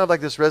normal. It's kind of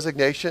like this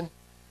resignation.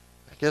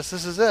 I guess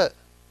this is it.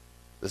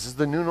 This is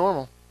the new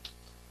normal.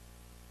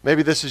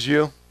 Maybe this is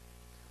you.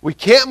 We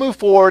can't move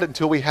forward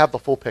until we have the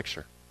full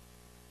picture.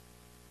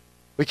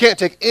 We can't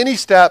take any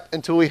step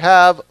until we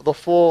have the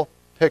full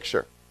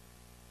picture.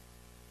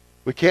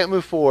 We can't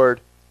move forward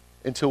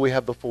until we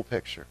have the full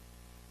picture.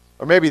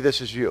 Or maybe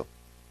this is you.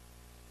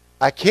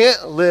 I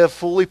can't live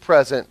fully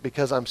present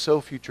because I'm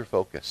so future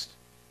focused.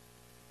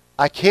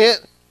 I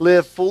can't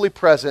live fully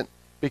present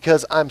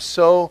because I'm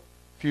so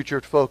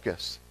future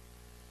focused.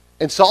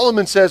 And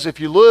Solomon says if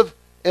you live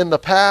in the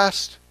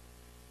past,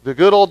 the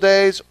good old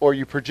days, or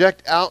you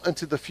project out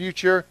into the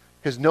future,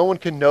 because no one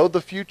can know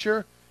the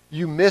future,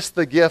 you miss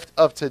the gift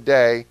of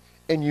today,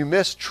 and you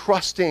miss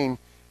trusting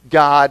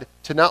God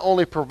to not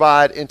only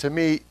provide and to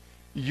meet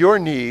your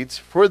needs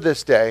for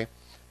this day,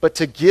 but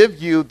to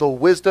give you the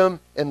wisdom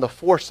and the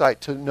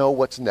foresight to know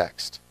what's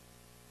next.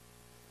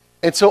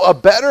 And so a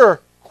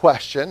better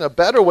question, a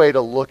better way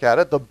to look at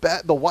it,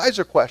 the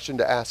wiser question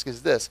to ask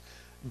is this: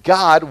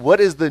 God, what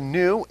is the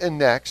new and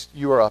next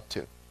you are up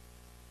to?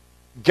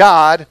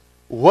 God,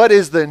 what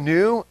is the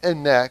new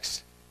and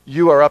next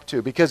you are up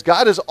to? Because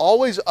God is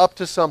always up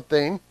to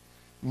something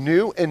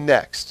new and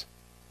next.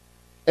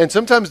 And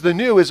sometimes the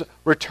new is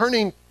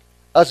returning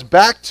us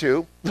back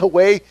to the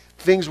way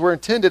things were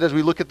intended as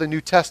we look at the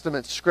New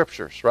Testament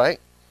scriptures, right?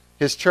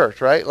 His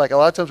church, right? Like a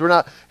lot of times we're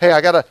not, hey,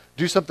 I got to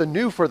do something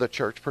new for the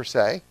church per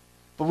se,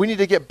 but we need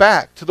to get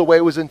back to the way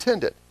it was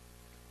intended.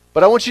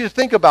 But I want you to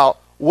think about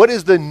what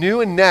is the new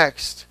and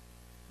next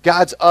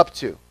God's up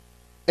to,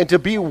 and to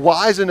be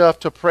wise enough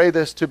to pray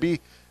this, to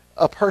be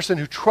a person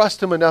who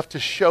trusts him enough to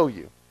show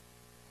you,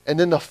 and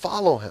then to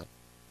follow him.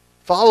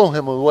 Follow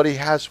him with what he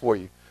has for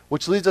you,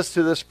 which leads us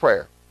to this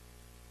prayer.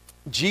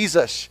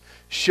 Jesus,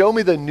 show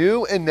me the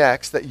new and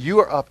next that you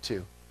are up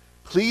to.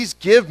 Please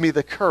give me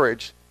the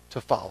courage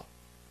to follow.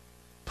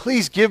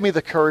 Please give me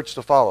the courage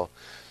to follow.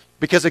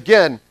 Because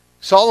again,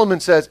 Solomon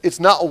says it's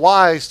not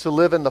wise to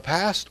live in the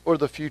past or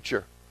the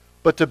future,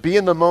 but to be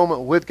in the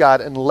moment with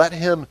God and let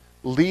him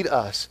lead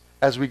us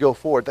as we go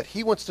forward. That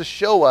he wants to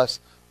show us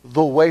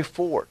the way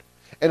forward.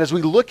 And as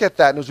we look at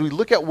that, and as we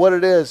look at what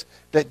it is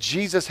that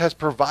Jesus has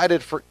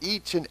provided for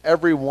each and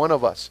every one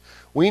of us,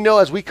 we know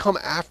as we come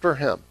after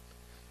him,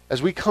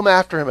 as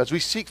we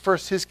seek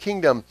first his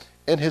kingdom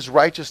and his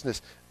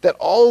righteousness, that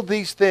all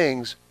these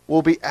things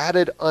will be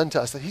added unto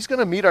us. That he's going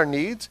to meet our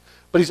needs,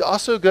 but he's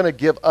also going to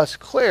give us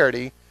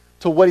clarity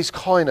to what he's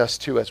calling us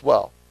to as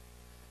well.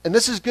 And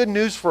this is good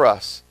news for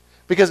us,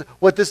 because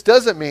what this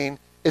doesn't mean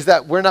is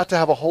that we're not to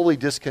have a holy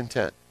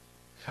discontent,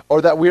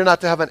 or that we're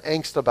not to have an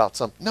angst about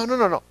something.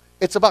 No.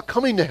 It's about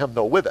coming to him,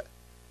 though, with it.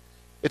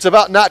 It's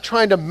about not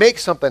trying to make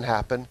something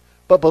happen,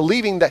 but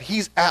believing that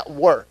he's at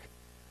work.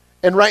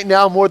 And right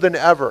now, more than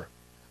ever,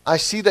 I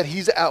see that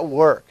he's at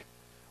work.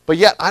 But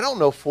yet, I don't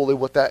know fully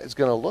what that is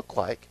going to look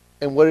like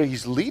and what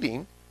he's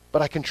leading,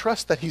 but I can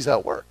trust that he's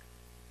at work.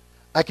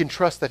 I can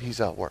trust that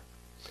he's at work.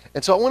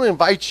 And so I want to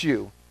invite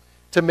you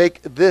to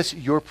make this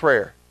your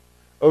prayer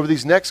over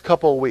these next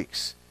couple of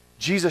weeks.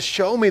 Jesus,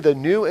 show me the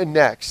new and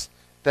next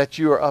that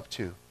you are up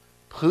to.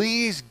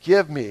 Please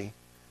give me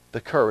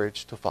the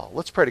courage to follow.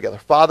 Let's pray together.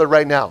 Father,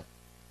 right now,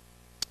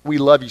 we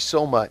love you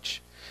so much,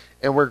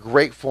 and we're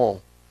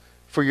grateful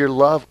for your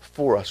love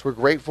for us. We're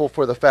grateful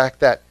for the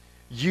fact that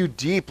you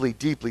deeply,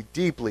 deeply,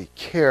 deeply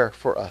care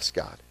for us,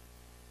 God.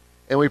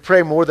 And we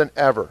pray more than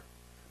ever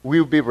we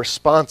would be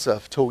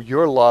responsive to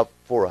your love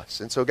for us.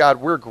 And so, God,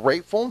 we're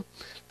grateful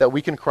that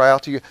we can cry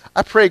out to you.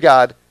 I pray,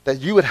 God, that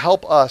you would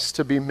help us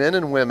to be men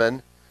and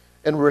women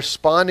in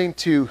responding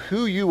to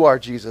who you are,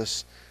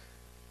 Jesus,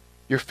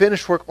 your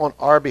finished work on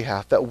our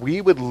behalf, that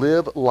we would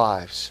live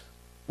lives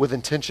with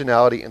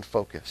intentionality and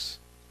focus,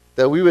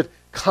 that we would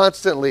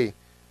constantly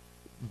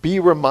be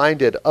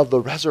reminded of the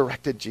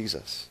resurrected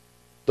Jesus,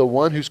 the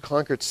one who's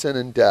conquered sin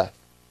and death,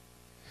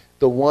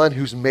 the one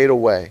who's made a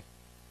way,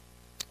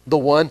 the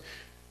one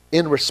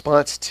in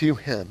response to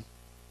him,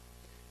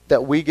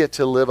 that we get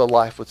to live a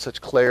life with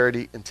such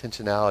clarity,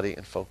 intentionality,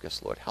 and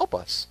focus, Lord. Help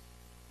us.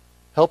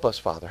 Help us,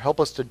 Father. Help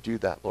us to do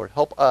that, Lord.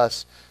 Help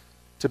us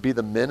to be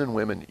the men and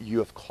women you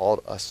have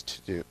called us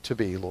to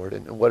be, Lord,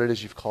 and what it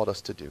is you've called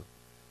us to do.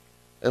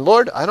 And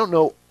Lord, I don't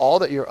know all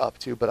that you're up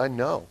to, but I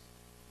know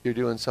you're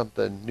doing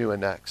something new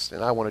and next,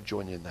 and I want to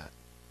join you in that.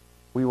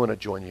 We want to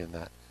join you in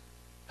that.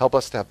 Help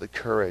us to have the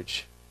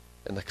courage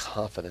and the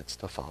confidence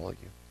to follow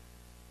you,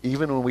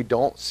 even when we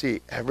don't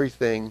see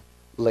everything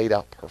laid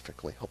out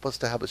perfectly. Help us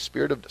to have a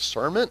spirit of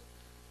discernment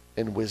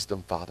and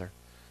wisdom, Father.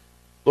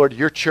 Lord,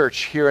 your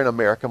church here in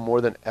America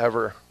more than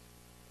ever,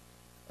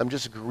 I'm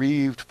just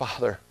grieved,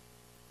 Father,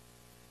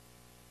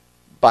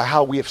 by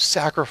how we have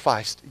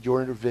sacrificed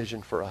your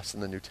vision for us in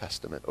the New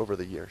Testament over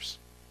the years.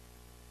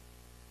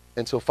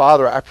 And so,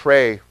 Father, I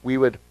pray we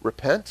would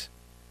repent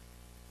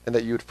and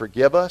that you would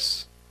forgive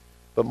us.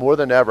 But more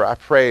than ever, I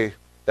pray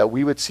that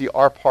we would see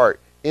our part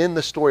in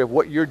the story of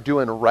what you're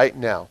doing right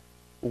now.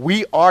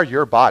 We are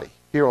your body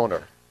here on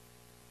earth.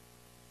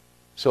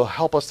 So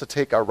help us to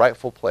take our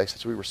rightful place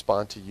as we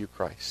respond to you,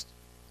 Christ.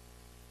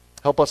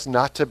 Help us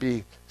not to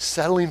be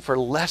settling for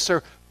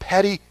lesser,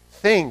 petty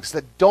things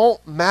that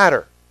don't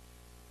matter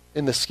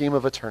in the scheme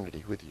of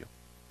eternity with you.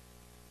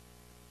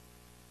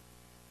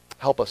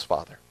 Help us,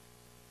 Father.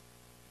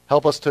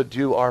 Help us to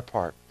do our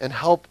part. And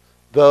help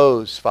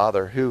those,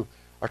 Father, who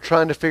are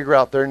trying to figure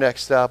out their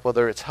next step,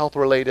 whether it's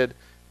health-related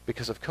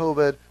because of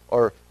COVID,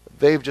 or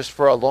they've just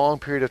for a long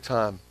period of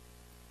time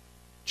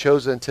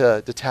chosen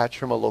to detach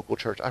from a local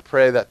church. I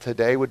pray that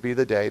today would be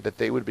the day that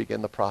they would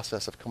begin the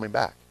process of coming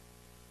back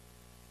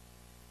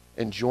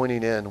and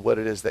joining in what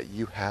it is that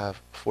you have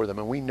for them.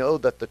 And we know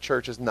that the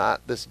church is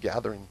not this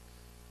gathering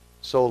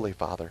solely,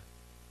 Father,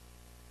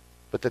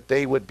 but that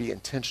they would be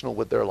intentional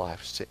with their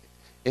lives to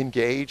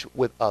engage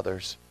with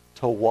others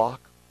to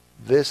walk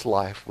this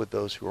life with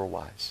those who are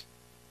wise.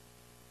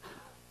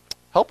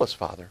 Help us,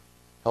 Father.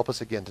 Help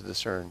us again to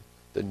discern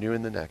the new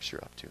and the next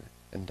you're up to,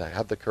 and to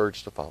have the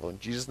courage to follow. In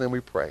Jesus' name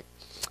we pray.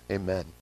 Amen.